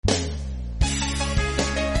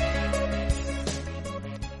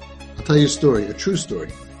tell you a story, a true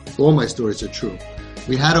story. All my stories are true.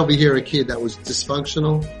 We had over here a kid that was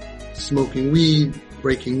dysfunctional, smoking weed,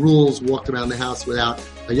 breaking rules, walked around the house without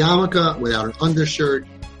a yarmulke, without an undershirt,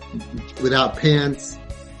 without pants,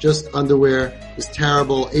 just underwear. It was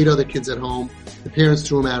terrible. 8 other kids at home. The parents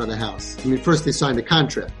threw him out of the house. I mean, first they signed a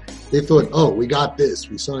contract. They thought, oh, we got this.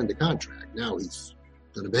 We signed a contract. Now he's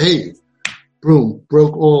going to behave. Boom.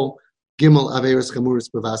 Broke all Gimel Averis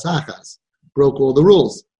Chamuris B'vas Achas. Broke all the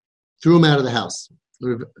rules. Threw him out of the house.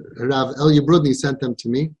 Rav Elia Brudny sent them to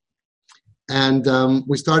me. And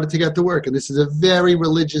we started to get to work. And this is a very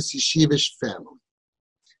religious yeshivish family.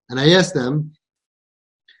 And I asked them,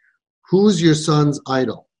 who's your son's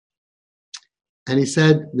idol? And he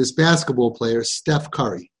said, this basketball player, Steph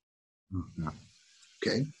Curry.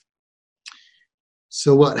 Okay.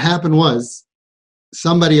 So what happened was,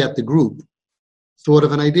 somebody at the group thought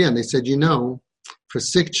of an idea. And they said, for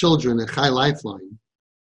sick children at Chai Lifeline,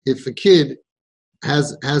 if a kid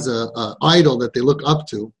has a idol that they look up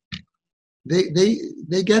to,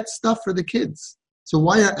 they get stuff for the kids. So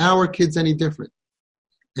why are our kids any different?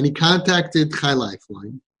 And he contacted Chai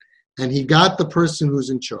Lifeline, and he got the person who's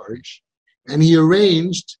in charge, and he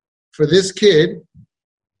arranged for this kid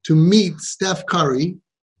to meet Steph Curry,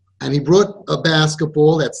 and he brought a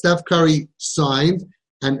basketball that Steph Curry signed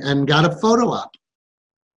and got a photo op.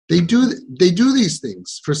 They do these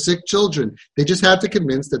things for sick children. They just had to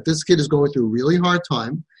convince that this kid is going through a really hard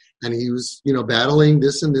time, and he was, battling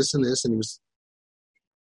this and this and this,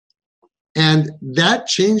 and that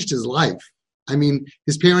changed his life. I mean,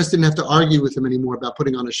 his parents didn't have to argue with him anymore about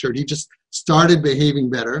putting on a shirt. He just started behaving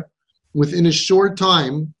better. Within a short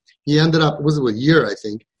time, he ended up, a year, I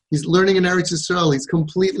think. He's learning in Eretz Yisrael. He's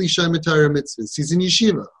completely Shemei Torah mitzvahs. He's in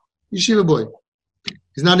yeshiva boy.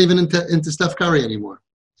 He's not even into Steph Curry anymore.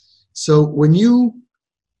 So when you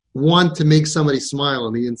want to make somebody smile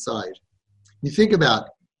on the inside, you think about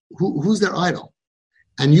who's their idol,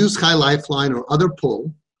 and use Chai Lifeline or other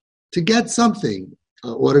pull to get something,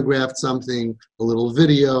 autographed something, a little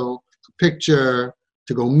video, a picture,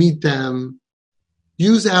 to go meet them.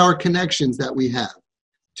 Use our connections that we have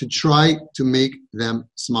to try to make them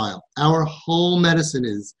smile. Our whole medicine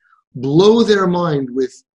is blow their mind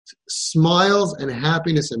with smiles and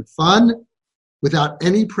happiness and fun without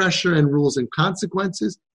any pressure and rules and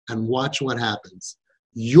consequences, and watch what happens.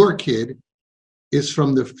 Your kid is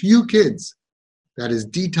from the few kids that is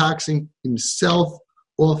detoxing himself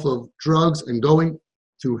off of drugs and going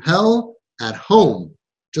to hell at home,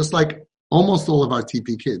 just like almost all of our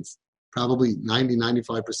TP kids, probably 90,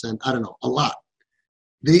 95%, I don't know, a lot.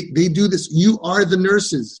 They do this. You are the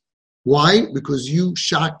nurses. Why? Because you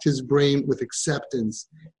shocked his brain with acceptance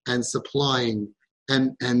and supplying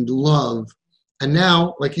and love. And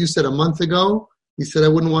now, like you said, a month ago, he said,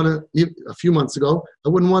 a few months ago, I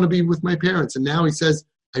wouldn't want to be with my parents. And now he says,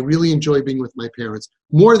 I really enjoy being with my parents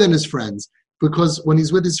more than his friends, because when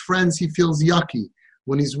he's with his friends, he feels yucky.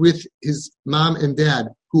 When he's with his mom and dad,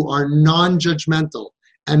 who are non-judgmental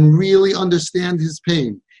and really understand his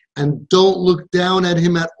pain and don't look down at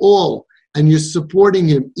him at all, and you're supporting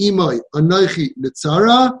him, Imai, Anochi,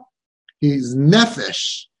 Nitzara, his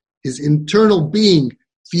nefesh, his internal being,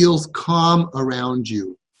 feels calm around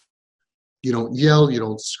you. You don't yell, you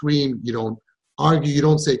don't scream, you don't argue, you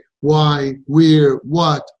don't say, why, where,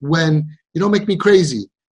 what, when. You don't make me crazy.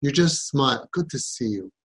 You just smile. Good to see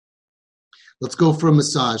you. Let's go for a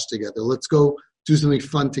massage together. Let's go do something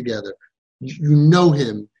fun together. You know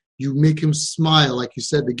him. You make him smile. Like you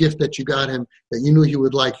said, the gift that you got him that you knew he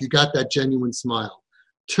would like, you got that genuine smile.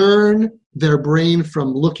 Turn their brain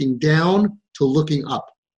from looking down to looking up.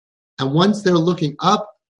 And once they're looking up,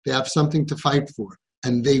 they have something to fight for.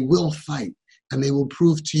 And they will fight. And they will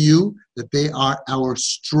prove to you that they are our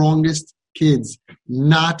strongest kids,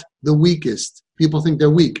 not the weakest. People think they're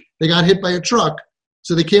weak. They got hit by a truck,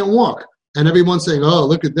 so they can't walk. And everyone's saying, oh,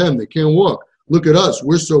 look at them, they can't walk. Look at us,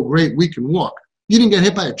 we're so great, we can walk. You didn't get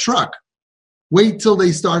hit by a truck. Wait till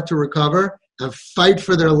they start to recover and fight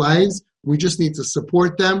for their lives. We just need to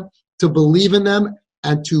support them, to believe in them,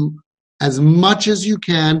 and to, as much as you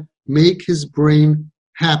can, make his brain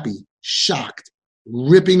happy, shocked,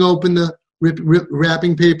 ripping open the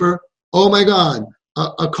wrapping paper. Oh my God,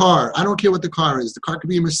 a car. I don't care what the car is. The car could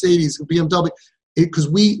be a Mercedes, a BMW, because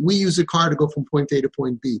we use a car to go from point A to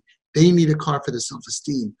point B. They need a car for their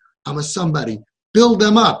self-esteem. I'm a somebody. Build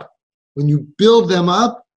them up. When you build them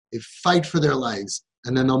up, they fight for their lives.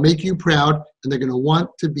 And then they'll make you proud, and they're going to want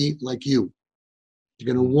to be like you.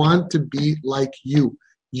 You're going to want to be like you.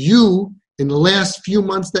 You, in the last few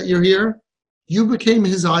months that you're here, you became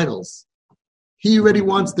his idols. He already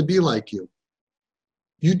wants to be like you.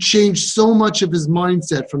 You changed so much of his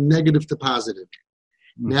mindset from negative to positive.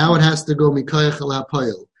 Now it has to go mikayach el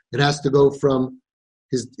hapayil. It has to go from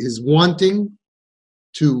his wanting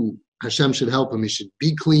to Hashem should help him. He should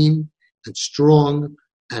be clean and strong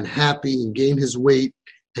and happy and gain his weight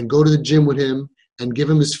and go to the gym with him and give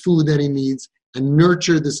him his food that he needs and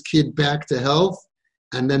nurture this kid back to health.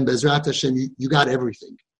 And then Bezrat Hashem, you got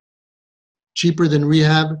everything. Cheaper than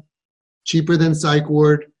rehab, cheaper than psych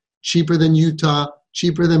ward, cheaper than Utah,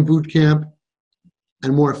 cheaper than boot camp,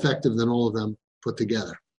 and more effective than all of them put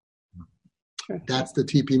together. That's the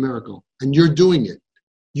TP miracle. And you're doing it.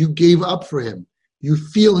 You gave up for him. You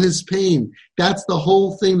feel his pain. That's the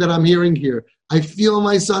whole thing that I'm hearing here. I feel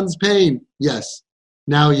my son's pain. Yes,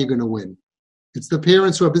 now you're going to win. It's the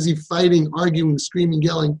parents who are busy fighting, arguing, screaming,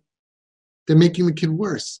 yelling. They're making the kid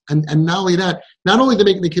worse. And not only that, not only they're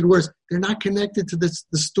making the kid worse, they're not connected to the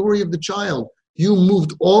story of the child. You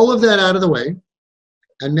moved all of that out of the way,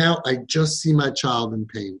 and now I just see my child in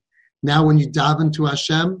pain. Now when you daven to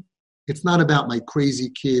Hashem, it's not about my crazy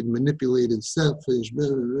kid, manipulated, selfish, blah,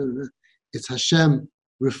 blah, blah. It's Hashem,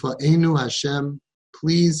 Rifa'enu Hashem,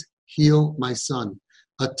 please heal my son.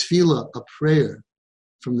 A tefillah, a prayer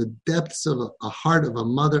from the depths of a heart of a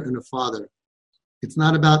mother and a father. It's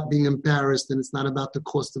not about being embarrassed, and it's not about the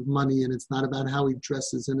cost of money, and it's not about how he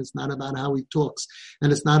dresses, and it's not about how he talks,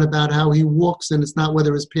 and it's not about how he walks, and it's not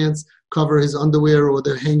whether his pants cover his underwear or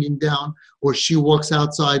they're hanging down, or she walks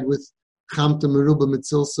outside with chamta meruba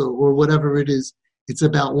mitzilsa, or whatever it is. It's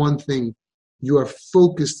about one thing. You are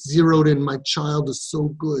focused, zeroed in. My child is so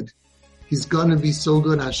good. He's going to be so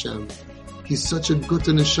good, Hashem. He's such a good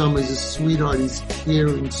neshama. He's a sweetheart. He's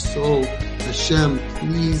caring soul. Hashem,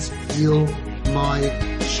 please heal my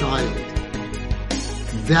child.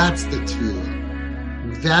 That's the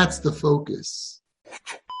tefillah. That's the focus.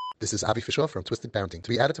 This is Avi Fisher from Twisted Parenting. To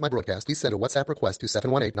be added to my broadcast, please send a WhatsApp request to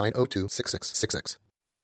 718-902-6666.